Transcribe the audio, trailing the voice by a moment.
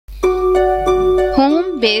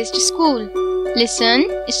Home-based school. Listen,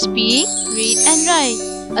 speak, read and write.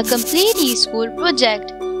 A complete e-school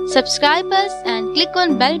project. Subscribe us and click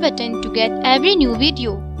on bell button to get every new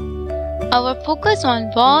video. Our focus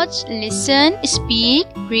on watch, listen, speak,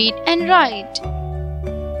 read and write.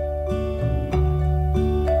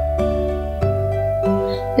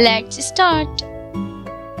 Let's start.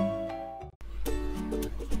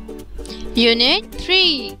 Unit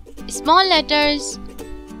 3. Small letters.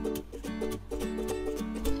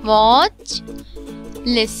 Watch,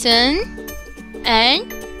 listen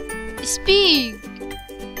and speak.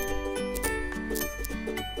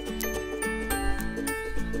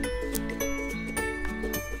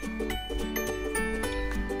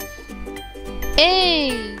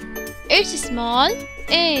 A. It's small.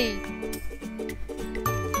 A.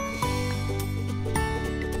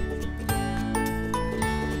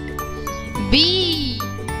 B.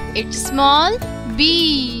 It's small.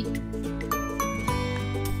 B.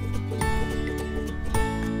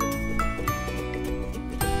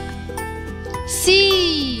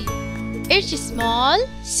 C. It's small.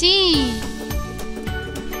 C.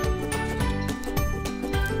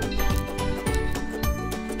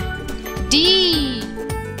 D.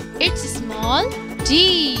 It's small.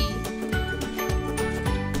 D.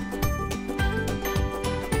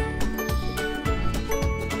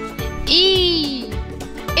 E.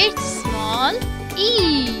 It's small.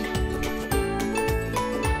 E.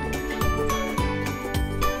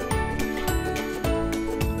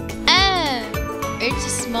 F. It's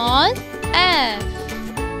small. F.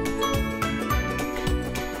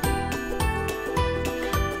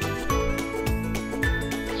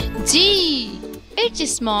 G.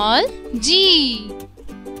 It's small. G.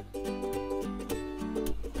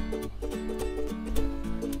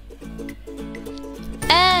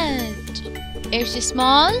 H. It's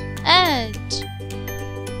small. H.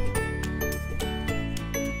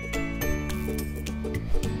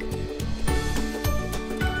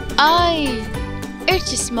 I.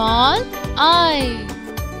 It's small. I.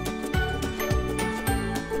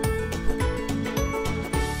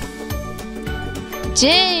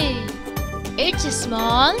 J. It's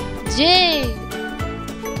small. J.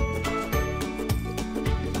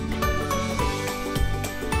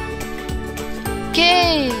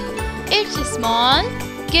 K. It's small.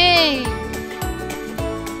 K.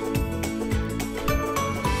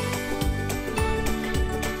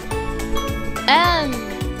 L.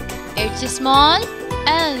 It's small.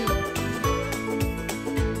 L.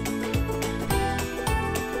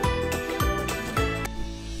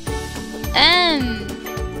 M.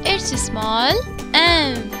 It's small.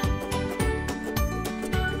 M.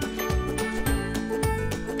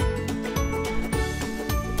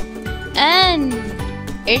 N.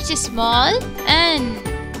 It's small. N.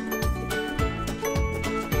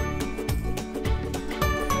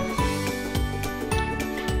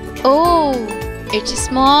 O. It's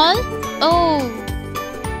small. O.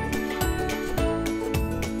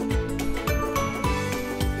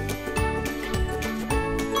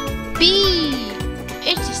 P.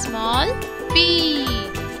 It's small. P.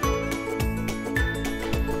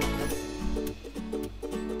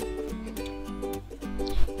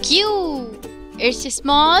 Q. It's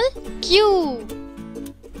small. Q.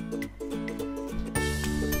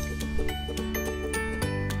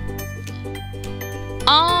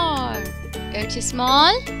 R. It's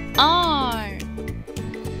small. R.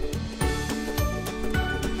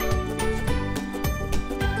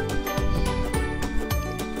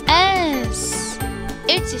 S.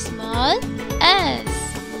 It's small. S.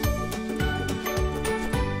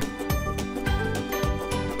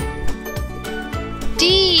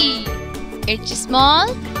 T. It's small.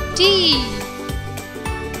 T.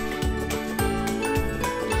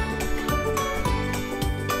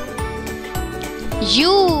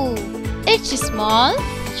 U. It's small.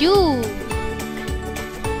 U.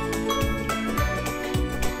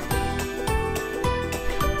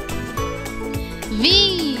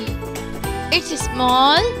 V. It's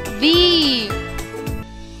small. V.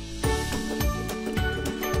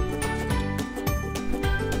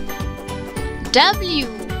 W.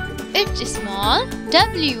 It's small.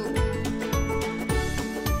 W.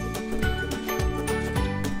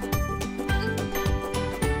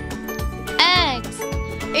 X.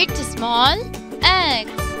 It's small. X.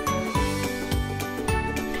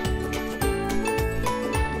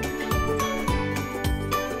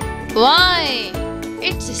 Y.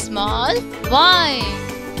 It's small. Y.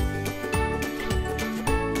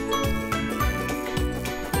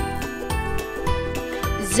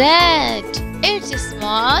 Z. It's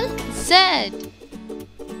small. Z.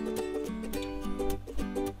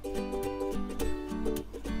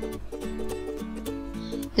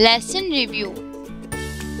 Lesson review.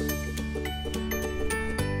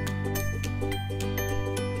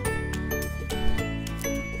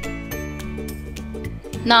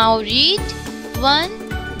 Now read one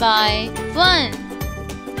by one.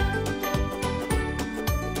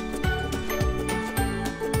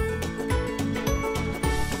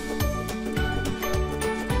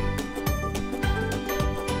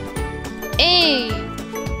 A,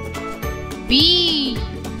 B,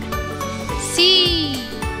 C,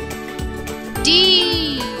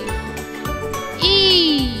 D,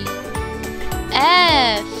 E,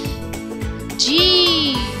 F,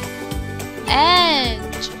 G,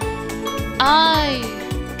 H, I,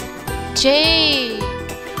 J,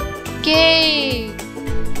 K,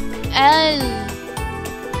 L,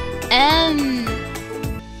 M,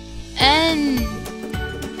 N,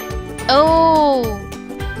 O,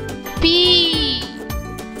 P,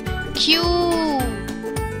 Q,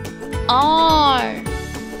 R,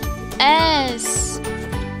 S,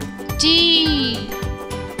 T,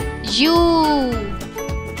 U,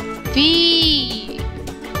 V,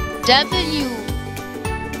 W,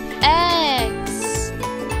 X,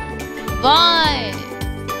 Y,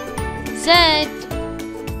 Z.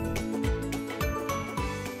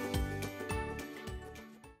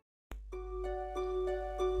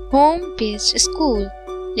 Home-based school.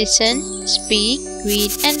 Listen, speak,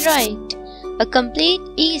 read and write. A complete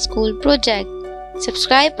e-school project.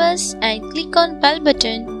 Subscribe us and click on bell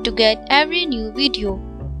button to get every new video.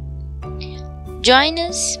 Join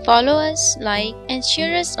us, follow us, like and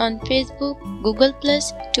share us on Facebook, Google+,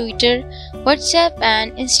 Twitter, WhatsApp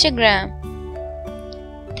and Instagram.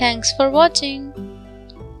 Thanks for watching.